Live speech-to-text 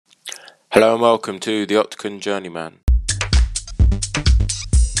Hello and welcome to the Octagon Journeyman.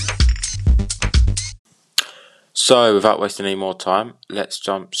 So, without wasting any more time, let's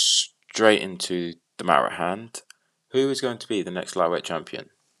jump straight into the matter at hand. Who is going to be the next lightweight champion?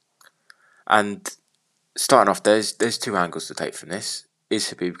 And starting off, there's two angles to take from this. Is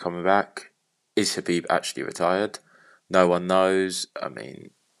Khabib coming back? Is Khabib actually retired? No one knows. I mean,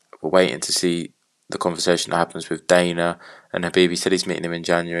 we're waiting to see the conversation that happens with Dana and Khabib. He said he's meeting him in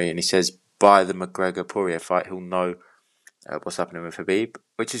January, and he says by the McGregor-Poirier fight, he'll know what's happening with Khabib,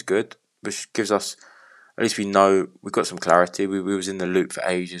 which is good, which gives us, at least we know, we've got some clarity. We was in the loop for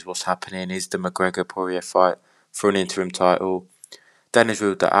ages. What's happening? Is the McGregor-Poirier fight for an interim title? Dana's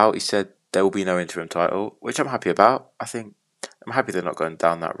ruled that out. He said there will be no interim title, which I'm happy about. I'm happy they're not going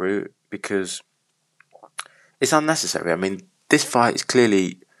down that route because it's unnecessary. I mean, this fight is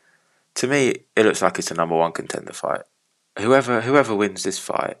clearly, to me, it looks like it's a number one contender fight. Whoever wins this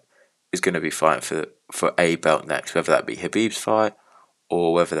fight is going to be fighting for a belt next, whether that be Khabib's fight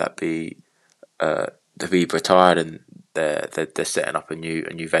or whether that be Khabib retired and they're setting up a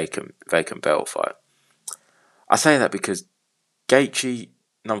new vacant belt fight. I say that because Gaethje,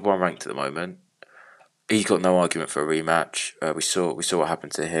 number one ranked at the moment, he's got no argument for a rematch. We saw what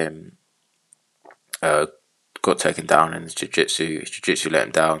happened to him. Got taken down in the jiu-jitsu. His jiu-jitsu let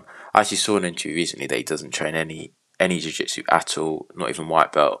him down. I actually saw an interview recently that he doesn't train any jiu-jitsu at all, not even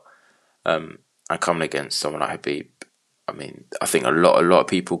white belt. And coming against someone like Khabib, I mean, I think a lot of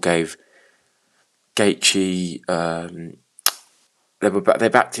people gave Gaethje, they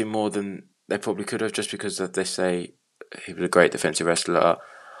backed him more than they probably could have, just because they say he was a great defensive wrestler,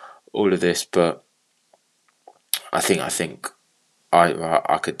 all of this. But I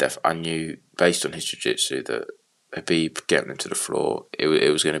knew based on his jiu-jitsu that Khabib getting him to the floor,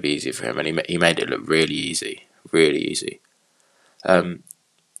 it was going to be easy for him, and he made it look really easy.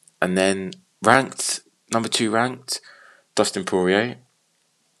 And then number two ranked, Dustin Poirier.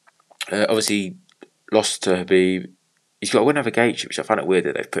 Obviously lost to Khabib. He's got a win over Gaethje, which I find it weird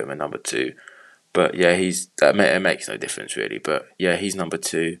that they've put him at number two. But yeah, it makes no difference really. But yeah, he's number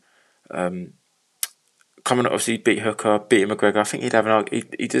two. Coming obviously beat Hooker, beat McGregor. I think he'd have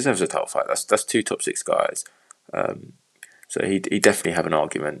he deserves a title fight. That's two top six guys. So he definitely have an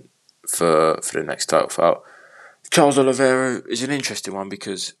argument for the next title fight. Charles Oliveira is an interesting one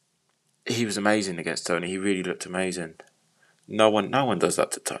because he was amazing against Tony. He really looked amazing. No one does that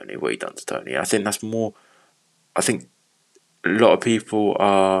to Tony. What he done to Tony. I think that's more. I think a lot of people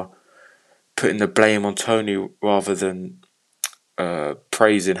are putting the blame on Tony rather than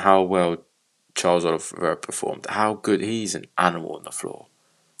praising how well Charles Oliveira performed. How good he's an animal on the floor.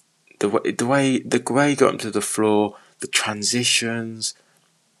 The way he got him to the floor, the transitions.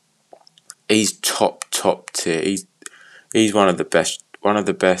 He's top tier. He's one of the best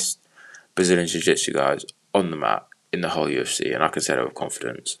Brazilian Jiu-Jitsu guys on the mat in the whole UFC, and I can say that with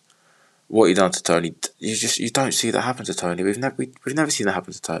confidence. What he done to Tony, you don't see that happen to Tony. We've never seen that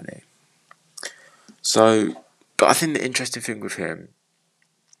happen to Tony. So, but I think the interesting thing with him,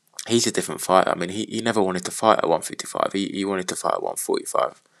 he's a different fighter. I mean, he never wanted to fight at 155. He wanted to fight at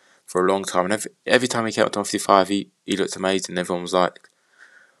 145 for a long time, and every time he came up to 155, he looked amazing. Everyone was like,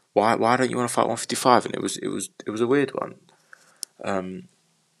 why don't you want to fight 155? And it was a weird one.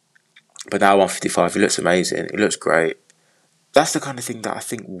 But now 155, he looks amazing. He looks great. That's the kind of thing that I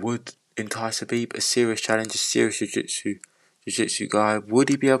think would entice Khabib. A serious challenge, a serious jiu-jitsu guy. Would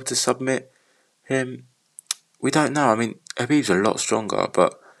he be able to submit him? We don't know. I mean, Khabib's a lot stronger,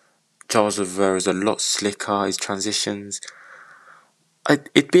 but Charles Oliveira's a lot slicker. His transitions.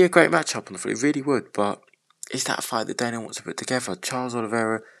 It'd be a great matchup on the floor. It really would. But is that a fight that Dana wants to put together? Charles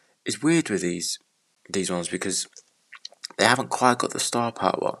Oliveira is weird with these ones because they haven't quite got the star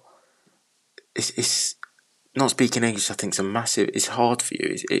power. It's not speaking English. I think it's hard for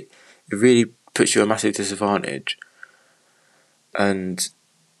you. It really puts you at a massive disadvantage. And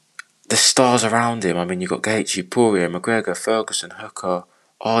the stars around him. I mean, you got Gaethje, Poirier, McGregor, Ferguson, Hooker,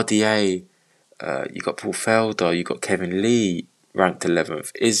 RDA. You got Paul Felder. You got Kevin Lee, ranked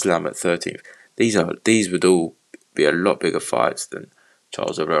 11th. Islam at 13th. These would all be a lot bigger fights than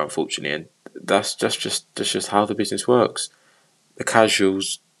Charles Oliveira, unfortunately, and that's just how the business works. The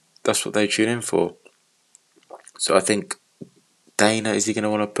casuals, that's what they tune in for. So I think Dana, is he going to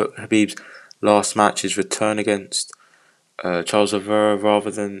want to put Khabib's last match, his return against Charles Oliveira,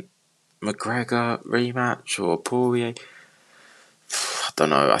 rather than McGregor rematch or Poirier? I don't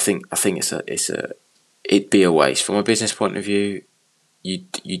know. I think it'd be a waste from a business point of view.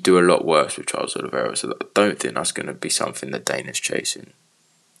 You do a lot worse with Charles Oliveira, so I don't think that's going to be something that Dana's chasing.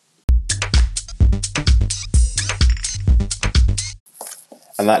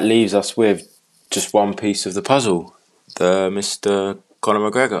 And that leaves us with just one piece of the puzzle, the Mr. Conor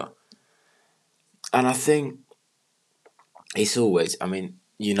McGregor. And I think it's always,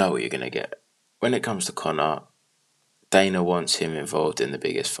 you know what you're going to get. When it comes to Conor, Dana wants him involved in the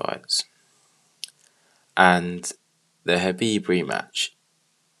biggest fights. And the Khabib rematch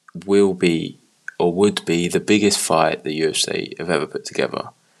will be, or would be, the biggest fight the UFC have ever put together.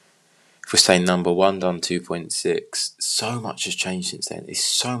 If we're saying number one done 2.6, so much has changed since then. It's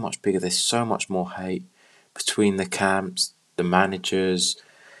so much bigger. There's so much more hate between the camps, the managers.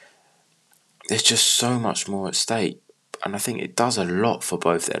 There's just so much more at stake. And I think it does a lot for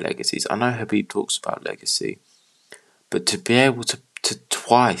both their legacies. I know Khabib talks about legacy, but to be able to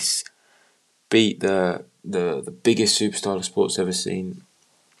twice beat the biggest superstar the sport's ever seen,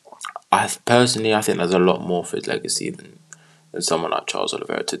 I think there's a lot more for his legacy than someone like Charles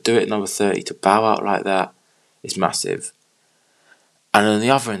Oliveira. To do it at number 30, to bow out like that, is massive. And on the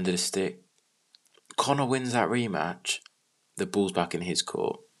other end of the stick, Conor wins that rematch, the ball's back in his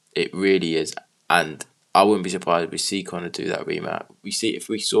court. It really is. And I wouldn't be surprised if we see Conor do that rematch. If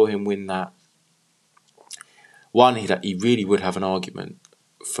we saw him win that, one, he really would have an argument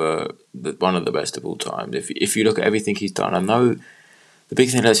for one of the best of all time. If you look at everything he's done, I know the big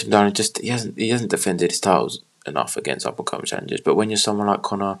thing that lets him down is just he hasn't defended his titles enough against up and coming challengers. But when you're someone like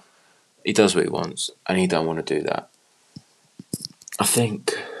Conor, he does what he wants, and he don't want to do that. I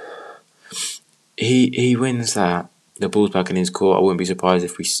think he wins that. The ball's back in his court. I wouldn't be surprised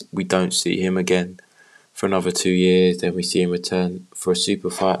if we don't see him again for another 2 years. Then we see him return for a super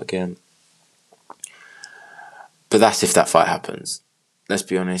fight again. But that's if that fight happens. Let's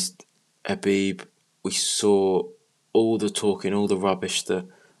be honest, Khabib, we saw all the talking, all the rubbish that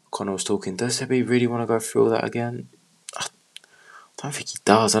Conor was talking. Does Khabib really want to go through all that again? I don't think he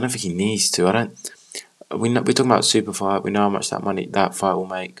does. I don't think he needs to. We're talking about a super fight. We know how much that fight will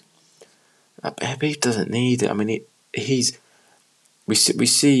make. Khabib doesn't need it. We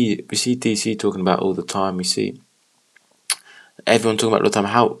see DC talking about all the time. We see everyone talking about all the time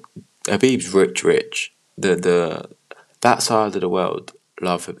how Khabib's rich. That side of the world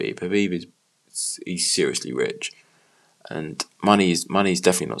love Khabib. He's seriously rich, and money is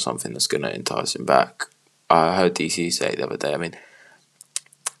definitely not something that's going to entice him back. I heard DC say the other day.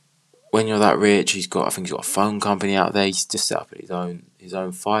 When you're that rich, he's got a phone company out there. He's just set up his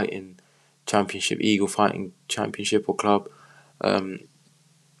own fighting championship, Eagle Fighting Championship or club.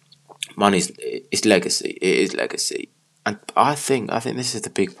 It's legacy. It is legacy, and I think this is the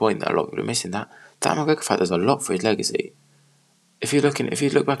big point that a lot of people are missing. That McGregor fight does a lot for his legacy. If you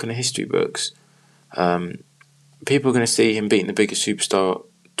look back in the history books, people are going to see him beating the biggest superstar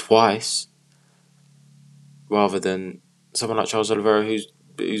twice, rather than someone like Charles Oliveira, who's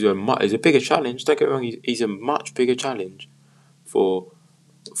a bigger challenge. Don't get me wrong, he's a much bigger challenge for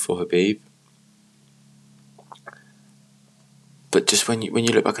Khabib. But just when you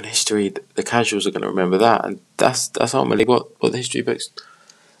look back in history, the casuals are going to remember that, and that's ultimately what the history books.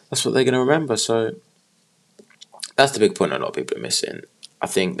 That's what they're going to remember. So that's the big point a lot of people are missing. I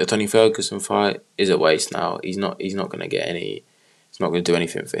think the Tony Ferguson fight is a waste now. He's not going to get any. It's not going to do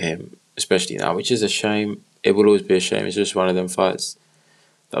anything for him, especially now, which is a shame. It will always be a shame. It's just one of them fights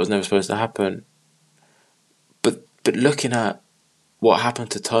that was never supposed to happen. But looking at what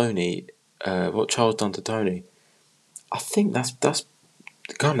happened to Tony, what Charles done to Tony, I think that's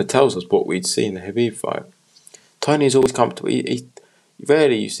kind of tells us what we'd see in the Khabib fight. Tony is always comfortable. He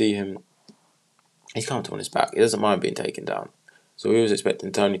rarely you see him. He's comfortable on his back. He doesn't mind being taken down. So we was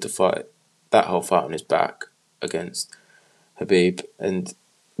expecting Tony to fight that whole fight on his back against Khabib, and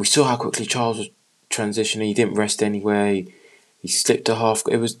we saw how quickly Charles was transitioning. He didn't rest anywhere. He slipped a half.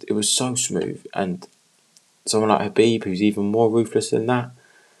 It was so smooth, and someone like Khabib, who's even more ruthless than that.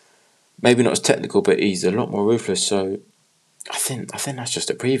 Maybe not as technical, but he's a lot more ruthless. So I think that's just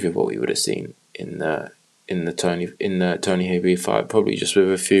a preview of what we would have seen in the Tony Khabib fight. Probably just with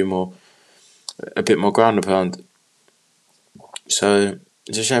a bit more ground and pound. So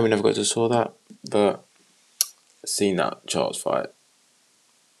it's a shame we never got to saw that, but seeing that Charles fight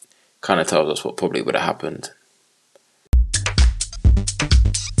kind of tells us what probably would have happened.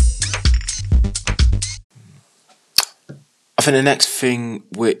 I think the next thing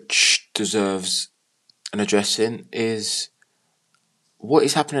which deserves an addressing is what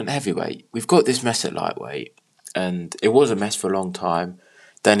is happening at heavyweight. We've got this mess at lightweight, and it was a mess for a long time.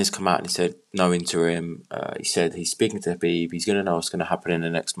 Dennis come out and he said no interim. He said he's speaking to Khabib. He's going to know what's going to happen in the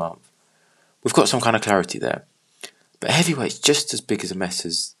next month. We've got some kind of clarity there. But heavyweight's just as big as a mess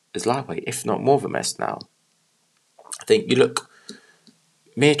as lightweight, if not more of a mess now. I think you look,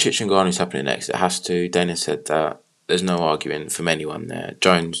 Miocic and Ngannou's happening next. It has to. Dennis said that. There's no arguing from anyone there.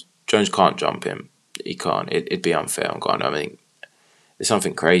 Jones can't jump him. He can't. It'd be unfair on Ngannou. I mean, it's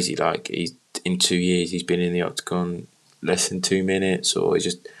something crazy. Like he's in 2 years, he's been in the octagon less than 2 minutes, or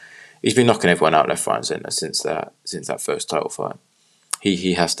he's been knocking everyone out left, right, and centre since that first title fight.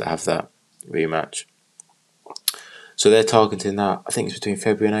 He has to have that rematch. So they're targeting that. I think it's between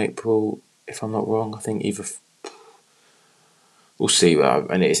February and April, if I'm not wrong. I think either. We'll see.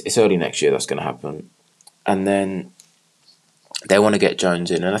 And it's early next year that's going to happen. And then they want to get Jones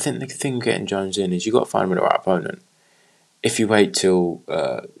in. And I think the thing with getting Jones in is you've got to find him the right opponent. If you wait till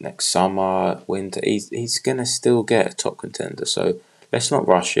next summer, winter, he's going to still get a top contender. So let's not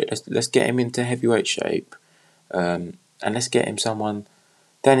rush it. Let's get him into heavyweight shape. And let's get him someone.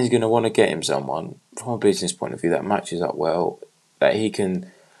 Then he's going to want to get him someone, from a business point of view, that matches up well, that he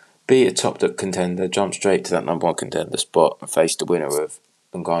can be a top contender, jump straight to that number one contender spot and face the winner of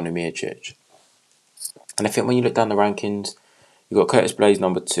Ngannou Miocic. And I think when you look down the rankings, you've got Curtis Blaydes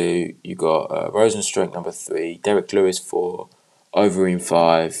number 2, you've got Rosenstruck number 3, Derek Lewis 4, Overeem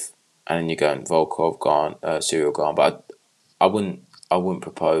 5, and then you're going Volkov, Cyril Gane. But I wouldn't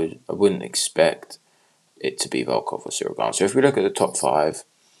expect it to be Volkov or Cyril Gane. So if we look at the top 5,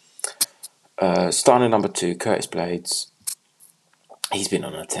 starting at number 2, Curtis Blaydes. He's been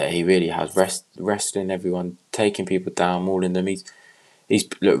on a tear. He really has. Wrestling everyone, taking people down, mauling them. He's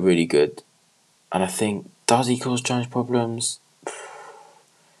looked really good. And I think, does he cause Jones problems?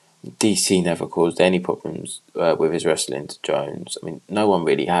 DC never caused any problems with his wrestling to Jones. I mean, no one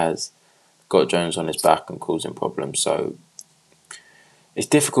really has got Jones on his back and causing problems. So it's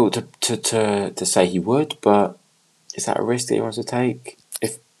difficult to say he would, but is that a risk that he wants to take?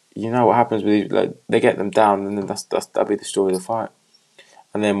 If you know what happens with these, like, they get them down, and then that'll be the story of the fight.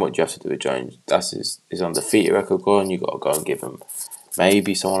 And then what do you have to do with Jones? That's his undefeated record gone. You got to go and give him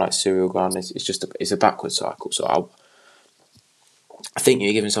maybe someone like Cyril Gane. It's a backward cycle. So I think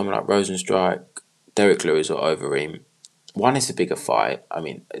you're giving someone like Rosenstruck, Derek Lewis, or Overeem. One is a bigger fight. I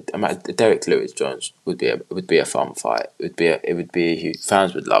mean, Derek Lewis Jones would be a fun fight. It would be a huge.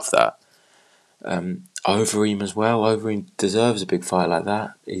 Fans would love that. Overeem as well. Overeem deserves a big fight like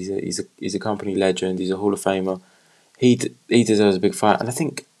that. He's a company legend. He's a Hall of Famer. He deserves a big fight, and I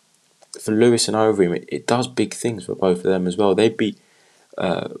think for Lewis and Overeem, it does big things for both of them as well. They beat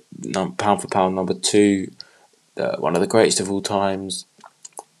pound for pound number 2, one of the greatest of all times.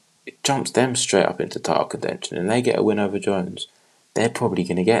 It jumps them straight up into title contention, and they get a win over Jones. They're probably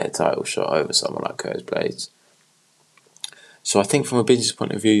going to get a title shot over someone like Curtis Blaydes. So I think from a business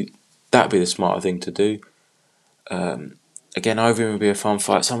point of view, that'd be the smarter thing to do. Again, Overeem would be a fun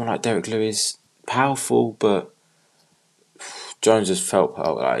fight. Someone like Derek Lewis, powerful, but Jones has felt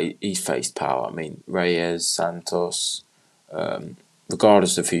power. Like, he's faced power. I mean, Reyes, Santos,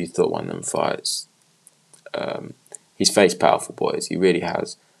 regardless of who you thought won them fights, he's faced powerful boys. He really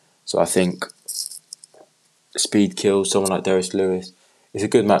has. So I think speed kills someone like Derek Lewis. It's a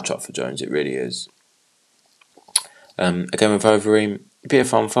good matchup for Jones. It really is. Again with Overeem, it'd be a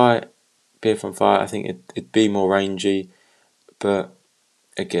fun fight. I think it'd be more rangy, but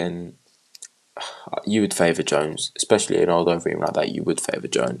again, you would favour Jones, especially an old Overeem like that. You would favour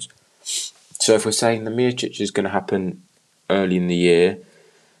Jones. So if we're saying the Miocic is going to happen early in the year,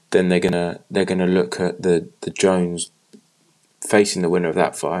 then they're gonna look at the Jones facing the winner of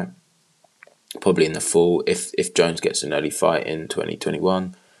that fight, probably in the fall. If Jones gets an early fight in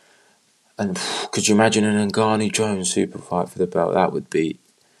 2021, and could you imagine an Ngannou Jones super fight for the belt? I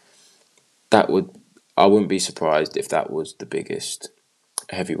wouldn't be surprised if that was the biggest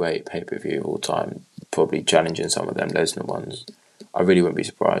heavyweight pay-per-view of all time, probably challenging some of them Lesnar ones. I really wouldn't be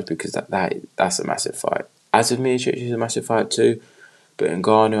surprised, because that's a massive fight. As of Miocic is a massive fight too, but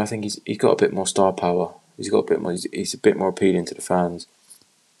Ngannou, I think he's got a bit more star power. He's a bit more appealing to the fans,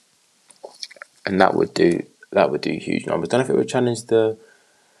 and that would do huge numbers. I don't know if it would challenge the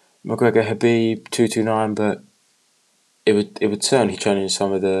McGregor Habib 229, but it would certainly challenge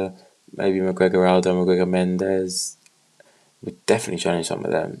some of the, maybe McGregor Aldo, McGregor Mendes. Would definitely challenge some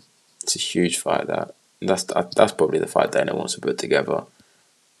of them. It's a huge fight, that. That's probably the fight Dana wants to put together.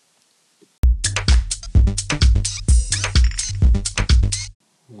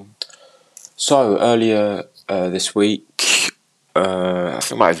 So earlier this week, I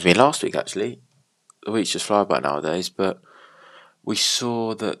think it might have been last week actually. The weeks just fly by nowadays, but we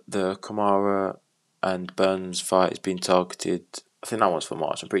saw that the Kamaru and Burns fight has been targeted. I think that one's for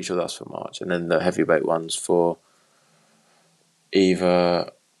March. I'm pretty sure that's for March, and then the heavyweight one's for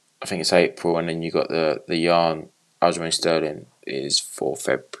either, I think it's April, and then you got the Yarn Aljamain Sterling is for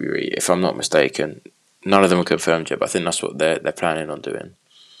February, if I'm not mistaken. None of them are confirmed yet, but I think that's what they're planning on doing.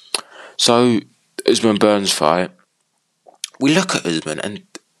 So Usman Burns fight, we look at Usman and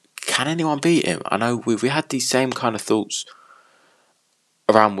can anyone beat him? I know we had these same kind of thoughts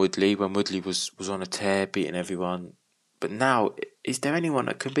around Woodley when Woodley was on a tear, beating everyone. But now, is there anyone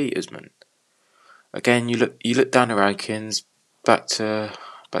that can beat Usman? Again, you look down the rankings, back to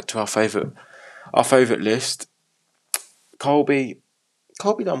our favourite list. Colby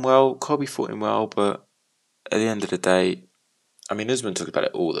done well. Colby fought him well, but at the end of the day, I mean, Usman talks about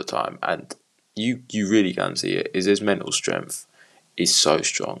it all the time, and you really can see it. Is his mental strength is so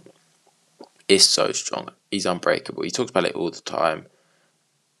strong. It's so strong. He's unbreakable. He talks about it all the time,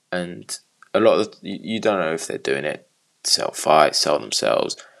 and a lot of you don't know if they're doing it to sell fights, sell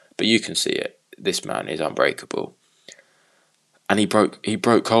themselves, but you can see it. This man is unbreakable, and he broke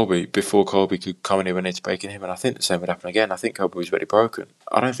Colby before Colby could come anywhere near to breaking him, and I think the same would happen again. I think Colby was already broken.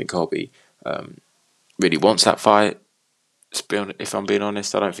 I don't think Colby really wants that fight. If I'm being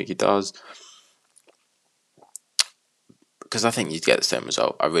honest, I don't think he does, because I think you'd get the same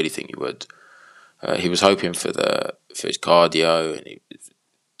result. I really think you would. He was hoping for his cardio and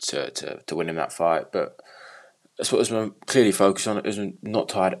to win him that fight, but that's what Usman clearly focused on. Usman not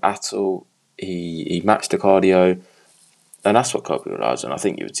tired at all. He matched the cardio, and that's what Colby relies on. I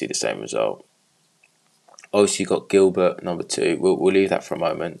think you would see the same result. Obviously, you got Gilbert number 2. We'll leave that for a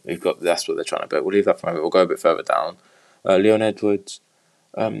moment. That's what they're trying to bet. We'll leave that for a moment. We'll go a bit further down. Leon Edwards.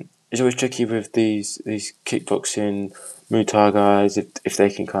 It's always tricky with these kickboxing Muay Thai guys if they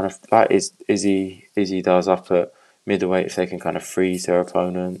can kind of, like Izzy does up at middleweight, if they can kind of freeze their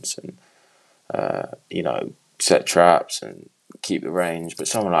opponents and set traps and keep the range. But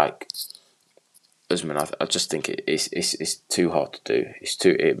someone like Usman, I just think it's too hard to do.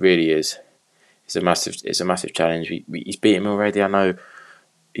 It really is. It's a massive challenge. He's beaten him already. I know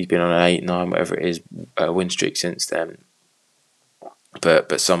he's been on an 8-9, whatever it is, win streak since then.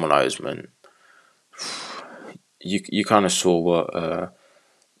 But someone like Usman, you kind of saw what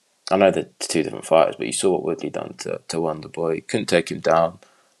I know they're 2 different fighters, but you saw what Woodley done to Wonderboy. He couldn't take him down,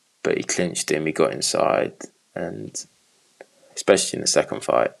 but he clinched him. He got inside, and especially in the second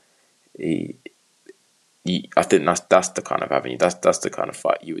fight, I think that's the kind of avenue. That's the kind of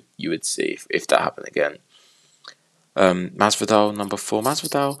fight you would see if that happened again. Masvidal number 4.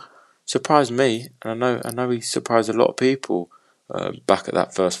 Masvidal surprised me, and I know he surprised a lot of people. Back at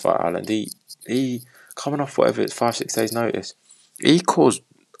that first fight, Ireland, he coming off whatever it's 5-6 days notice, he caused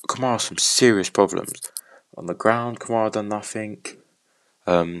Kamaru some serious problems on the ground. Kamaru done nothing.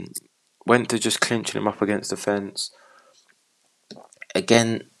 Went to just clinching him up against the fence.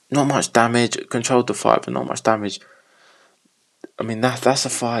 Again, not much damage. Controlled the fight, but not much damage. I mean, that's a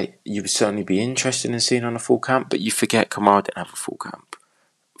fight you would certainly be interested in seeing on a full camp, but you forget Kamaru didn't have a full camp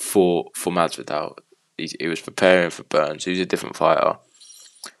for Masvidal. He was preparing for Burns, who's a different fighter.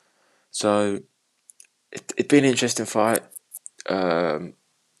 So it'd be an interesting fight.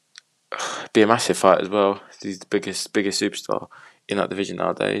 Be a massive fight as well. He's the biggest superstar in that division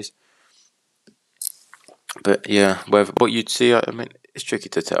nowadays. But yeah, what you'd see, I mean, it's tricky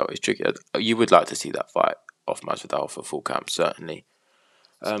to tell. It's tricky. You would like to see that fight off Masvidal for full camp, certainly.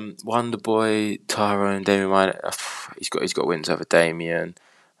 Wonderboy, Tyrone, Damian Mine, he's got wins over Damian.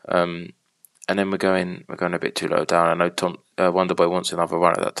 And then we're going a bit too low down. I know Wonderboy wants another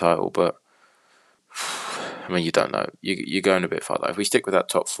run at that title, but I mean, you don't know. You're going a bit far. If we stick with that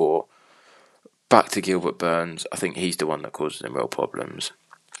top 4, back to Gilbert Burns, I think he's the one that causes him real problems.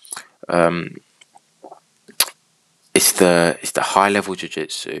 It's the high level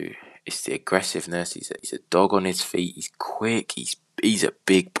jiu-jitsu. It's the aggressiveness. He's a dog on his feet. He's quick. He's a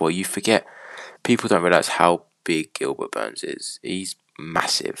big boy. You forget. People don't realise how big Gilbert Burns is. He's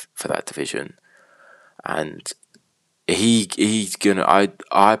massive for that division, and he's gonna.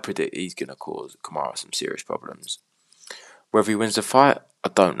 I predict he's gonna cause Kamaru some serious problems. Whether he wins the fight, I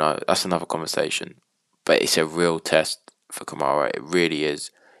don't know. That's another conversation. But it's a real test for Kamaru. It really is.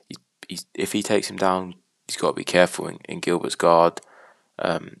 If he takes him down, he's got to be careful in Gilbert's guard.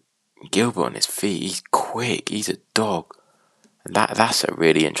 Gilbert on his feet, he's quick. He's a dog, and that's a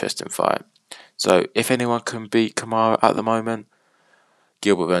really interesting fight. So if anyone can beat Kamaru at the moment,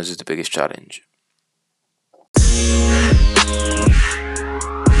 Gilbert Burns is the biggest challenge.